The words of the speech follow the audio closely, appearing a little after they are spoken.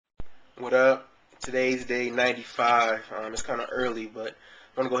What up? Today's day 95. It's kind of early, but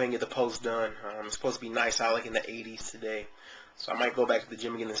I want to go ahead and get the post done. It's supposed to be nice out like in the 80s today. So I might go back to the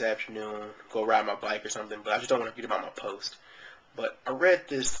gym again this afternoon, go ride my bike or something, but I just don't want to forget about my post. But I read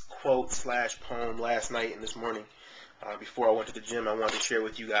this quote slash poem last night and this morning before I went to the gym. I wanted to share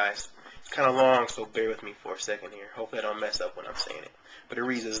with you guys. It's kind of long, so bear with me for a second here. Hopefully I don't mess up when I'm saying it. But it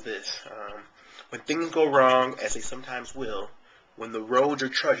reads as this. When things go wrong, as they sometimes will, when the road you're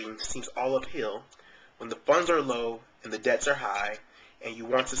trudging seems all uphill, when the funds are low and the debts are high, and you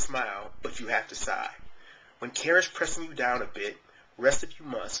want to smile, but you have to sigh. When care is pressing you down a bit, rest if you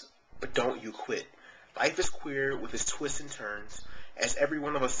must, but don't you quit. Life is queer with its twists and turns, as every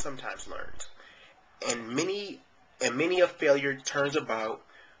one of us sometimes learns. And many a failure turns about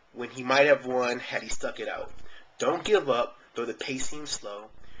when he might have won had he stuck it out. Don't give up, though the pace seems slow.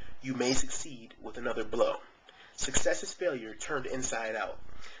 You may succeed with another blow. Success is failure turned inside out,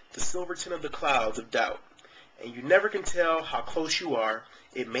 the silverton of the clouds of doubt. And you never can tell how close you are.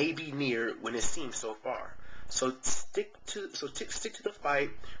 It may be near when it seems so far. So stick to the fight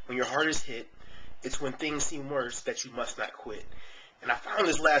when your heart is hit. It's when things seem worse that you must not quit. And I found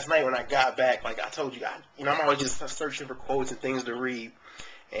this last night when I got back. Like I told you, I'm always just searching for quotes and things to read.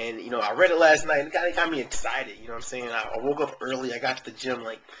 And, I read it last night, and it got me excited, you know what I'm saying? I woke up early, I got to the gym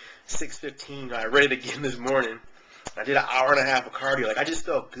like 6:15, I read it again this morning. I did an hour and a half of cardio. Like, I just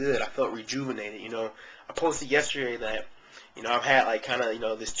felt good. I felt rejuvenated, I posted yesterday that, I've had, like, kind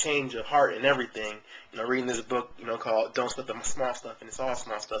of, this change of heart and everything, reading this book, called Don't Sweat the Small Stuff, and it's all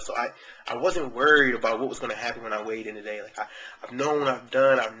small stuff. So I wasn't worried about what was going to happen when I weighed in today. Like, I've known what I've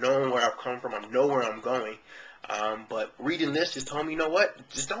done. I've known where I've come from. I know where I'm going. But reading this just told me, you know what?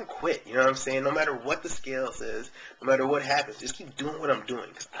 Just don't quit. You know what I'm saying? No matter what the scale says, no matter what happens, just keep doing what I'm doing.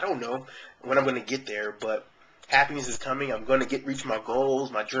 Because I don't know when I'm going to get there, but happiness is coming. I'm going to reach my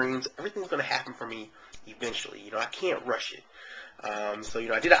goals, my dreams. Everything's going to happen for me eventually. I can't rush it. So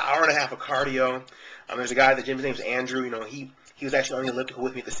I did an hour and a half of cardio. There's a guy at the gym. His name's Andrew. He was actually on the elliptical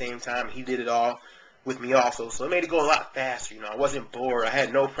with me at the same time. He did it all with me also. So it made it go a lot faster. I wasn't bored. I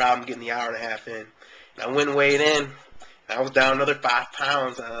had no problem getting the hour and a half in. And I went and weighed in. And I was down another 5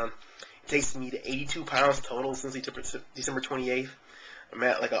 pounds. It takes me to 82 pounds total since December 28th. I'm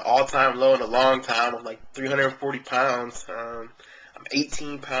at like an all-time low in a long time of like 340 pounds. I'm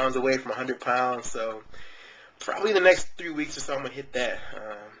 18 pounds away from 100 pounds. So probably the next 3 weeks or so, I'm gonna hit that.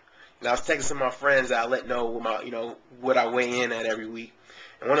 I was texting some of my friends that I let know what I weigh in at every week,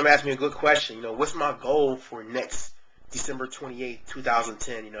 and one of them asked me a good question. What's my goal for next December 28th,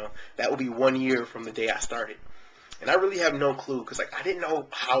 2010? That will be 1 year from the day I started, and I really have no clue because I didn't know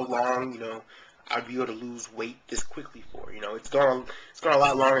how long I'd be able to lose weight this quickly for. It's gone a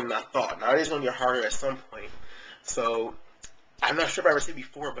lot longer than I thought. Now it is gonna get harder at some point, so I'm not sure if I ever said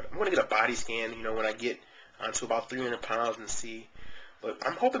before, but I'm gonna get a body scan. When I get to about 300 pounds and see. But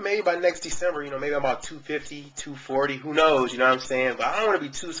I'm hoping maybe by next December, maybe about 250, 240, who knows, you know what I'm saying? But I don't want to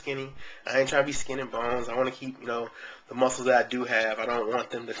be too skinny. I ain't trying to be skin and bones. I want to keep, the muscles that I do have. I don't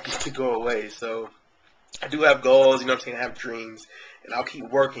want them to go away. So I do have goals, what I'm saying? I have dreams, and I'll keep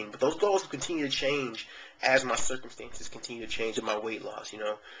working. But those goals will continue to change as my circumstances continue to change in my weight loss,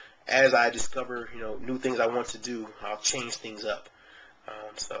 As I discover, new things I want to do, I'll change things up.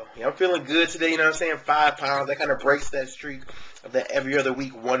 I'm feeling good today, 5 pounds. That kind of breaks that streak of that every other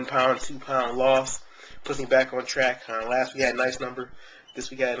week 1 pound, 2 pound loss. Puts me back on track. Last week I had a nice number.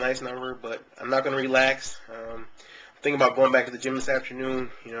 This week I had a nice number, but I'm not going to relax. I'm thinking about going back to the gym this afternoon,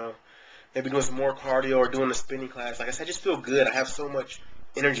 maybe doing some more cardio or doing a spinning class. Like I said, I just feel good. I have so much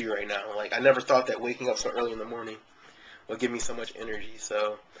energy right now. Like I never thought that waking up so early in the morning will give me so much energy.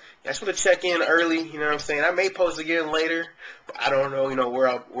 So I just want to check in early, what I'm saying? I may post again later, but I don't know,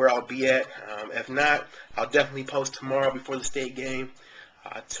 where I'll be at. If not, I'll definitely post tomorrow before the state game.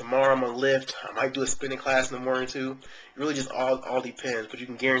 Tomorrow I'm going to lift. I might do a spinning class in the morning too. It really just all depends, but you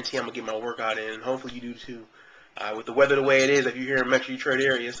can guarantee I'm going to get my workout in, and hopefully you do too. With the weather the way it is, if you're here in Metro Detroit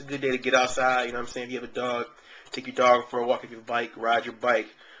area, it's a good day to get outside, what I'm saying? If you have a dog, take your dog for a walk. If you have a bike, ride your bike.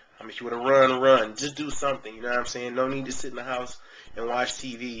 If you want to run. Just do something, what I'm saying? No need to sit in the house and watch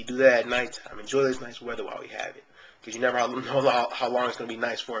TV. Do that at nighttime. Enjoy this nice weather while we have it. Because you never know how long it's going to be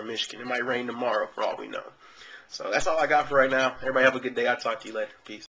nice for in Michigan. It might rain tomorrow for all we know. So that's all I got for right now. Everybody have a good day. I'll talk to you later. Peace.